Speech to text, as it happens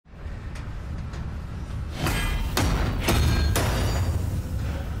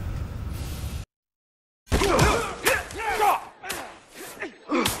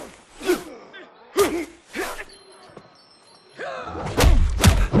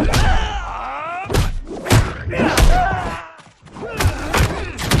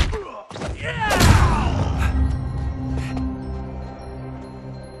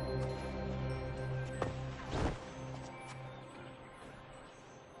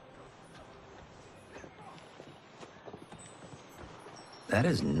That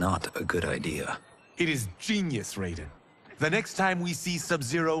is not a good idea. It is genius, Raiden. The next time we see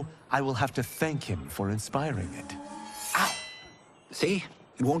Sub-Zero, I will have to thank him for inspiring it. Ow! See?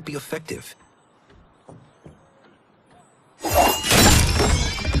 It won't be effective.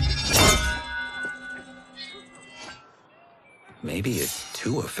 Maybe it's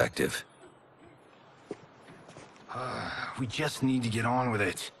too effective. We just need to get on with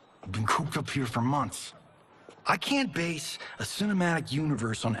it. I've been cooped up here for months. I can't base a cinematic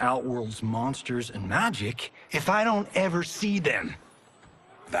universe on Outworld's monsters and magic if I don't ever see them.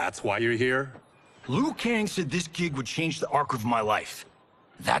 That's why you're here? Liu Kang said this gig would change the arc of my life.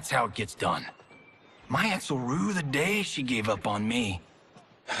 That's how it gets done. My ex will rue the day she gave up on me.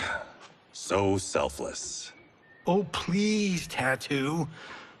 So selfless. Oh, please, Tattoo.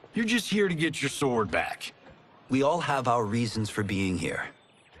 You're just here to get your sword back. We all have our reasons for being here.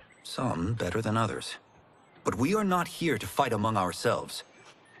 Some better than others. But we are not here to fight among ourselves.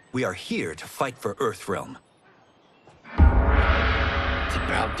 We are here to fight for Earthrealm. It's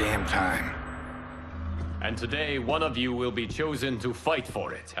about damn time. And today, one of you will be chosen to fight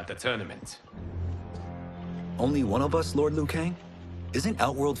for it at the tournament. Only one of us, Lord Liu Kang? Isn't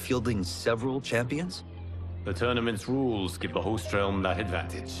Outworld fielding several champions? The tournament's rules give the host realm that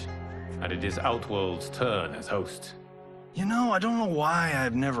advantage. And it is Outworld's turn as host. You know, I don't know why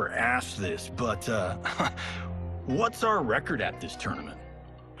I've never asked this, but, what's our record at this tournament?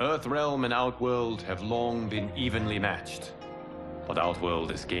 Earthrealm and Outworld have long been evenly matched. But Outworld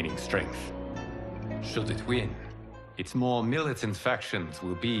is gaining strength. Should it win, its more militant factions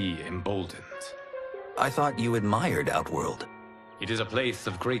will be emboldened. I thought you admired Outworld. It is a place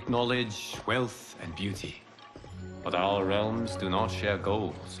of great knowledge, wealth, and beauty. But our realms do not share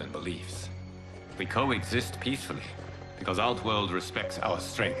goals and beliefs. We coexist peacefully, because Outworld respects our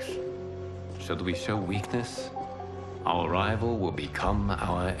strength. Should we show weakness, our rival will become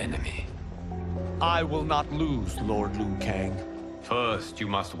our enemy. I will not lose, Lord Liu Kang. First, you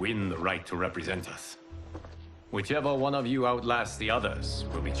must win the right to represent us. Whichever one of you outlasts the others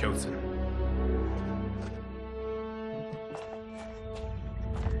will be chosen.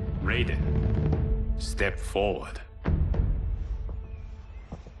 Raiden, step forward.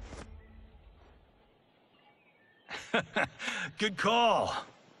 Good call.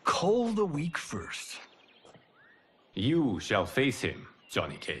 Cole the weak first. You shall face him,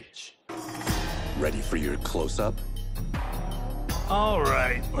 Johnny Cage. Ready for your close-up? All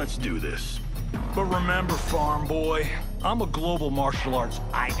right, let's do this. But remember, farm boy, I'm a global martial arts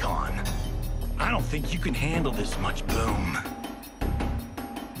icon. I don't think you can handle this much boom.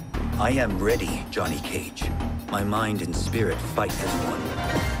 I am ready, Johnny Cage. My mind and spirit fight as one.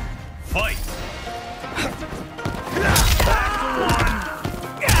 Fight!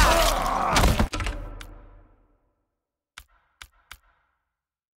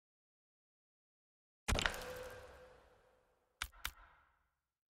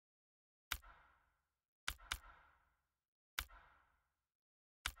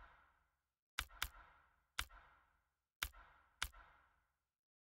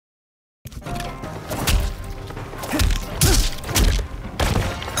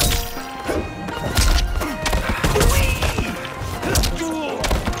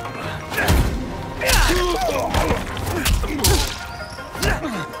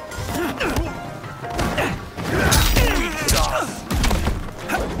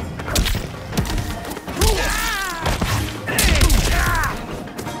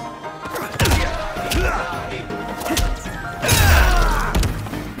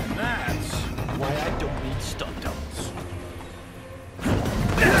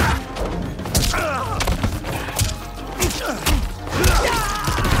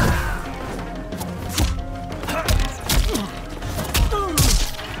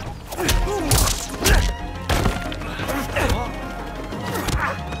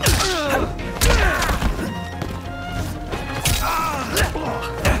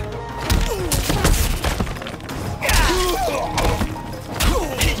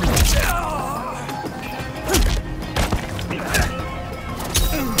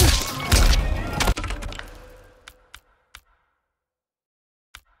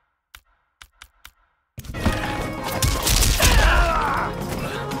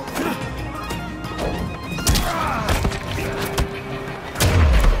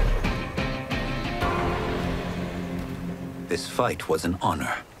 This fight was an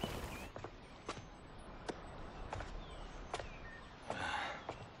honor.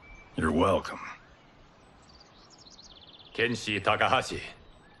 You're welcome. Kenshi Takahashi,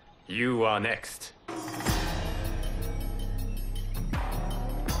 you are next.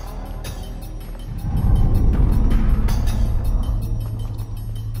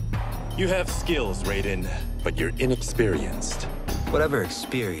 You have skills, Raiden, but you're inexperienced. Whatever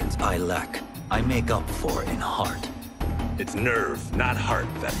experience I lack, I make up for in heart. It's nerve, not heart,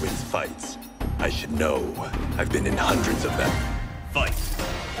 that wins fights. I should know. I've been in hundreds of them. Fight!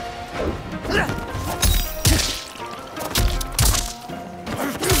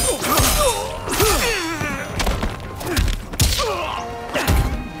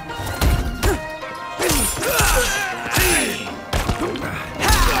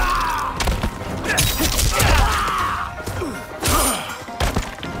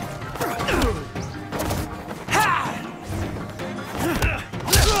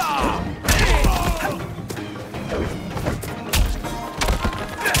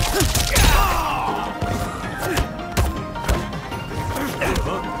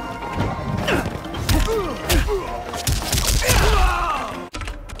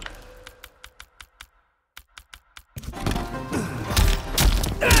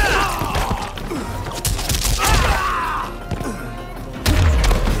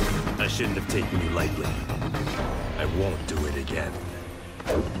 Shouldn't have taken you lightly. I won't do it again.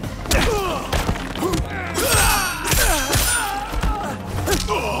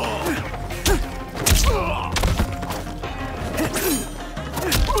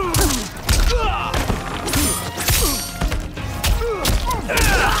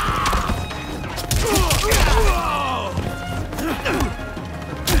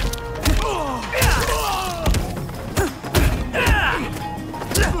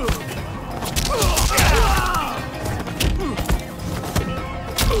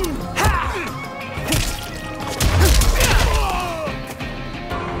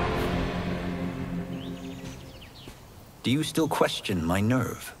 Do you still question my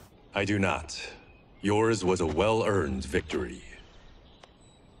nerve? I do not. Yours was a well-earned victory.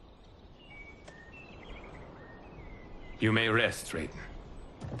 You may rest, Raiden.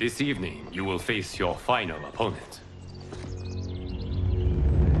 This evening, you will face your final opponent.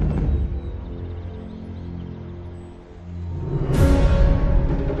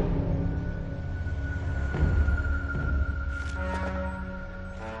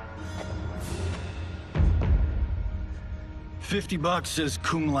 $50 says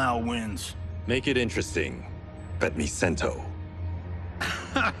Kung Lao wins. Make it interesting. Bet me cento.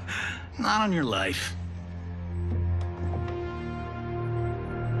 Not on your life.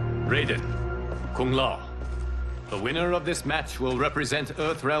 Raiden, Kung Lao. The winner of this match will represent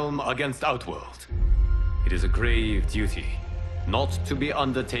Earthrealm against Outworld. It is a grave duty, not to be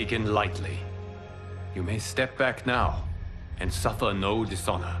undertaken lightly. You may step back now, and suffer no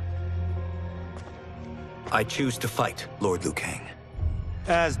dishonor. I choose to fight, Lord Liu Kang.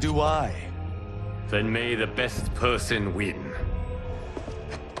 As do I. Then may the best person win.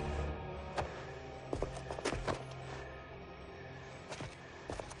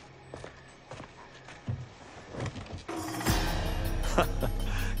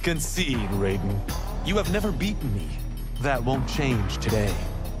 Concede, Raiden. You have never beaten me. That won't change today.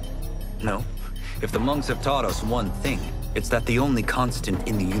 No. If the monks have taught us one thing, it's that the only constant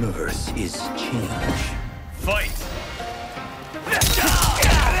in the universe is change. Fight!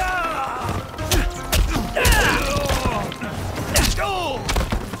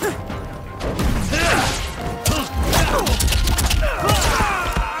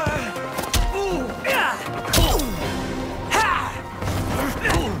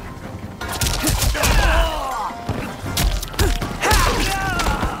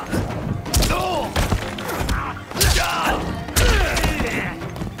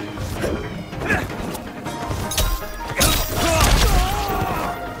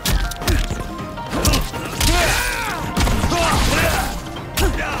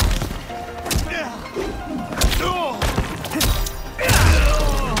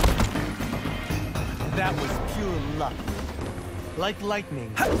 That was pure luck. Like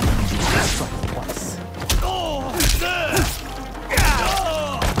lightning, you strike twice.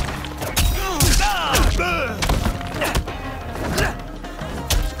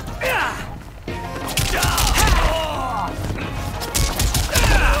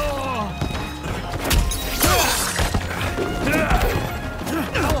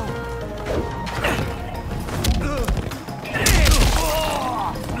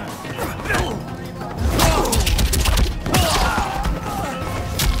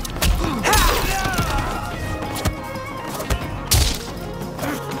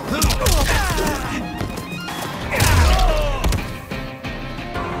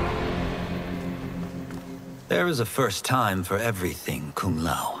 There is a first time for everything, Kung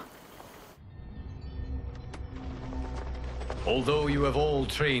Lao. Although you have all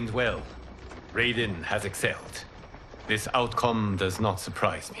trained well, Raiden has excelled. This outcome does not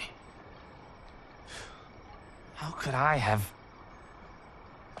surprise me. How could I have...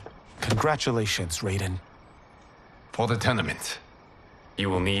 Congratulations, Raiden. For the tournament,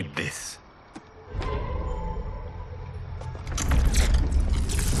 you will need this.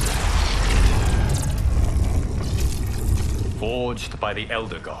 Forged by the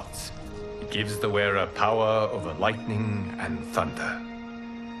Elder Gods, it gives the wearer power over lightning and thunder.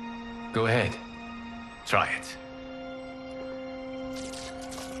 Go ahead, try it.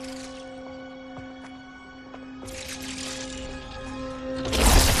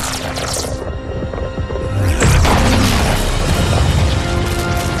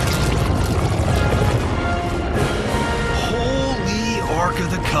 Holy Ark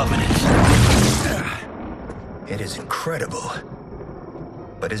of the Covenant. It is incredible.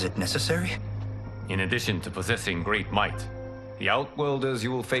 But is it necessary? In addition to possessing great might, the Outworlders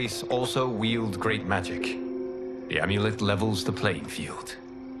you will face also wield great magic. The amulet levels the playing field.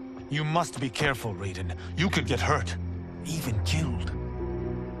 You must be careful, Raiden. You could get hurt. Even killed.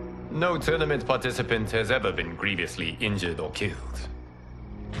 No tournament participant has ever been grievously injured or killed.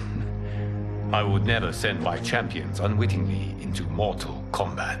 I would never send my champions unwittingly into Mortal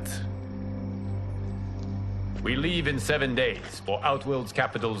Kombat. We leave in 7 days for Outworld's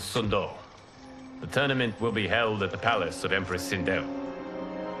capital, Sundo. The tournament will be held at the palace of Empress Sindel.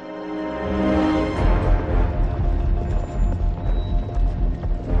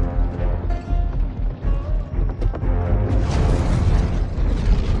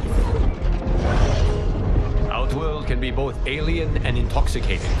 Outworld can be both alien and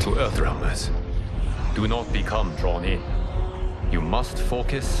intoxicating to Earthrealmers. Do not become drawn in. You must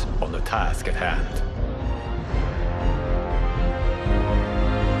focus on the task at hand.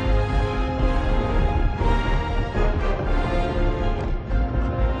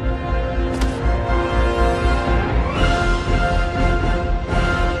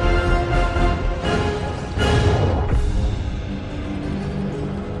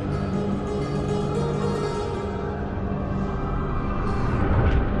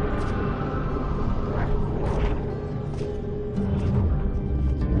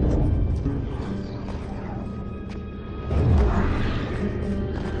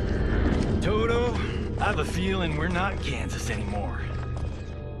 I have a feeling we're not Kansas anymore.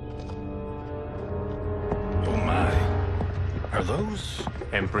 Oh my. Are those?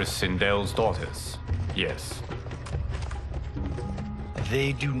 Empress Sindel's daughters, yes.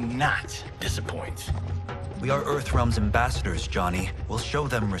 They do not disappoint. We are Earthrealm's ambassadors, Johnny. We'll show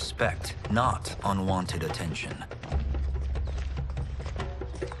them respect, not unwanted attention.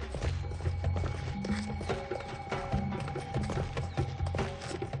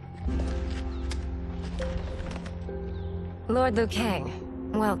 Lord Liu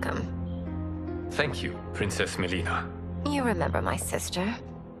Kang, welcome. Thank you, Princess Melina. You remember my sister?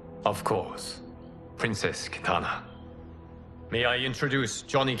 Of course. Princess Kitana. May I introduce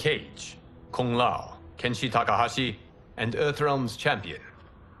Johnny Cage, Kung Lao, Kenshi Takahashi, and Earthrealm's champion,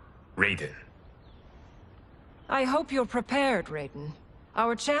 Raiden. I hope you're prepared, Raiden.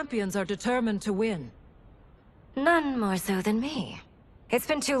 Our champions are determined to win. None more so than me. It's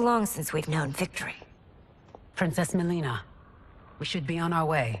been too long since we've known victory. Princess Melina, we should be on our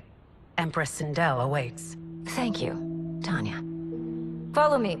way. Empress Sindel awaits. Thank you, Tanya.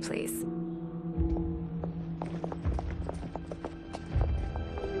 Follow me, please.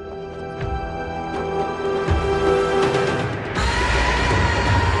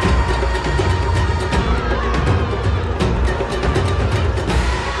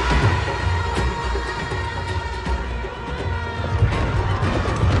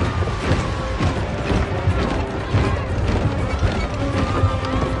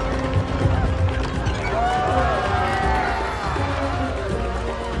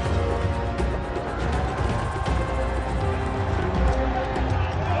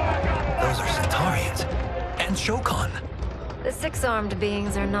 The six-armed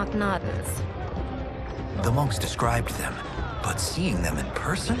beings are not Nadans. The monks described them, but seeing them in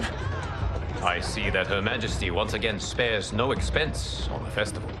person? I see that Her Majesty once again spares no expense on the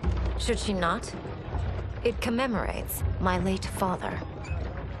festival. Should she not? It commemorates my late father.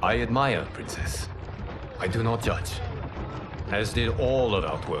 I admire, Princess. I do not judge. As did all of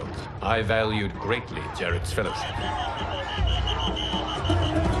Outworld, I valued greatly Jared's fellowship.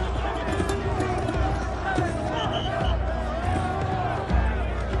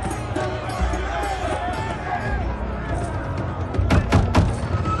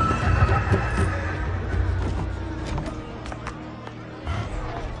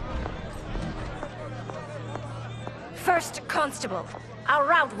 First Constable, our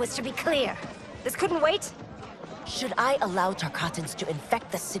route was to be clear. This couldn't wait? Should I allow Tarkatans to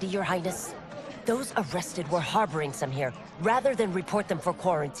infect the city, Your Highness? Those arrested were harboring some here, rather than report them for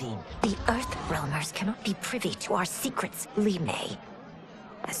quarantine. The Earthrealmers cannot be privy to our secrets, Li Mei.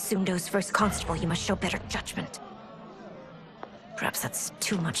 As Sundo's first constable, you must show better judgment. Perhaps that's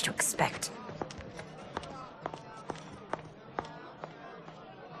too much to expect.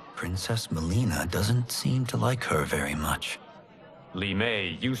 Princess Melina doesn't seem to like her very much. Li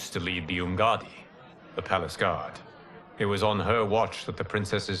Mei used to lead the Umgadi, the palace guard. It was on her watch that the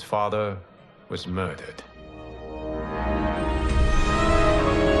princess's father was murdered.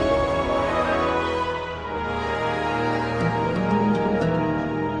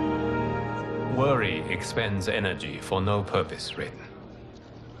 Worry expends energy for no purpose, Raiden.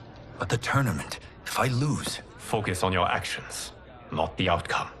 But the tournament, if I lose... Focus on your actions, not the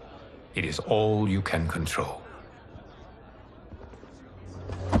outcome. It is all you can control.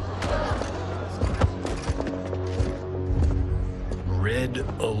 Red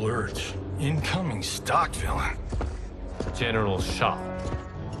alert. Incoming stock villain. General Shah.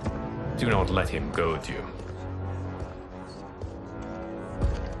 Do not let him goad you.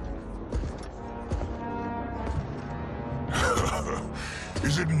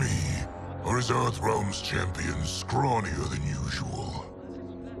 Is it me? Or is Earthrealm's champion scrawnier than usual?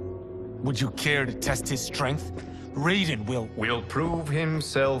 Would you care to test his strength? Raiden will prove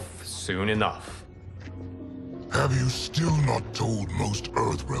himself soon enough. Have you still not told most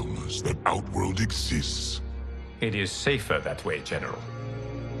Earthrealmers that Outworld exists? It is safer that way, General.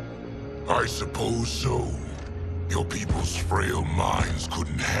 I suppose so. Your people's frail minds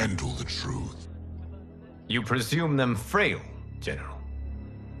couldn't handle the truth. You presume them frail, General.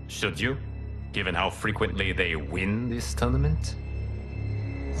 Should you, given how frequently they win this tournament?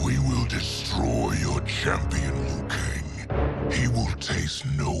 We will destroy your champion, Liu Kang. He will taste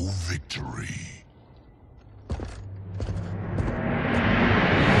no victory.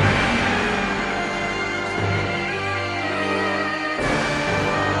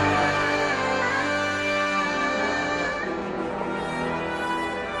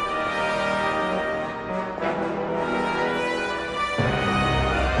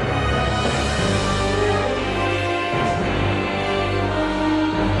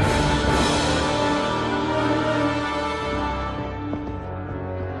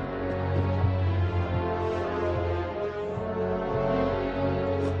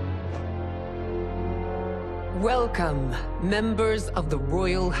 Welcome, members of the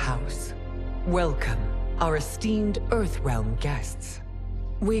Royal House. Welcome, our esteemed Earthrealm guests.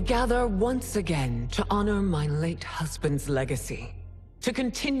 We gather once again to honor my late husband's legacy, to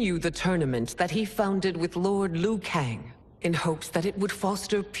continue the tournament that he founded with Lord Liu Kang, in hopes that it would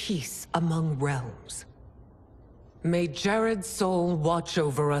foster peace among realms. May Jared's soul watch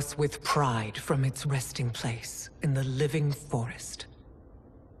over us with pride from its resting place in the living forest.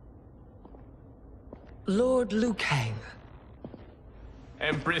 Lord Liu Kang.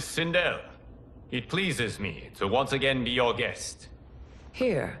 Empress Sindel, it pleases me to once again be your guest.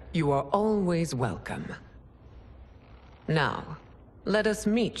 Here, you are always welcome. Now, let us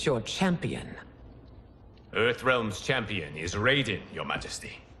meet your champion. Earthrealm's champion is Raiden, Your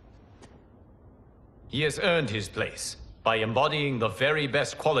Majesty. He has earned his place by embodying the very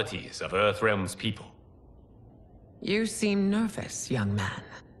best qualities of Earthrealm's people. You seem nervous, young man.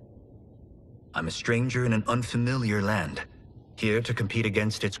 I'm a stranger in an unfamiliar land, here to compete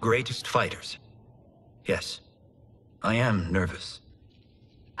against its greatest fighters. Yes, I am nervous.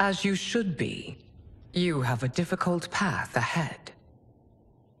 As you should be. You have a difficult path ahead.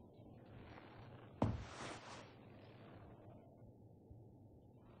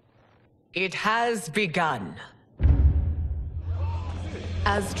 It has begun.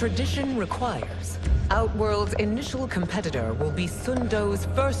 As tradition requires, Outworld's initial competitor will be Sundo's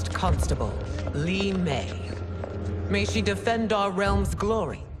first constable, Li Mei. May she defend our realm's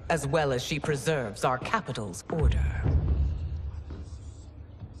glory, as well as she preserves our capital's order.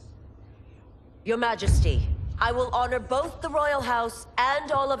 Your Majesty, I will honor both the Royal House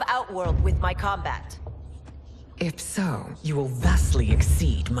and all of Outworld with my combat. If so, you will vastly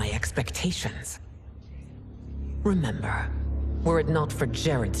exceed my expectations. Remember, were it not for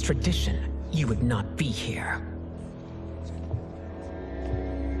Jared's tradition, you would not be here.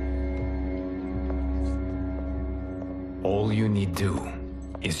 All you need do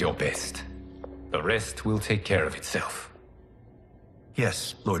is your best. The rest will take care of itself.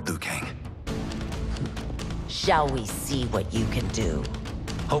 Yes, Lord Liu Kang. Shall we see what you can do?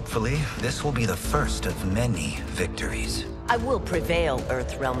 Hopefully, this will be the first of many victories. I will prevail,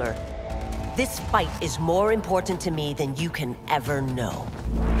 Earthrealmer. This fight is more important to me than you can ever know.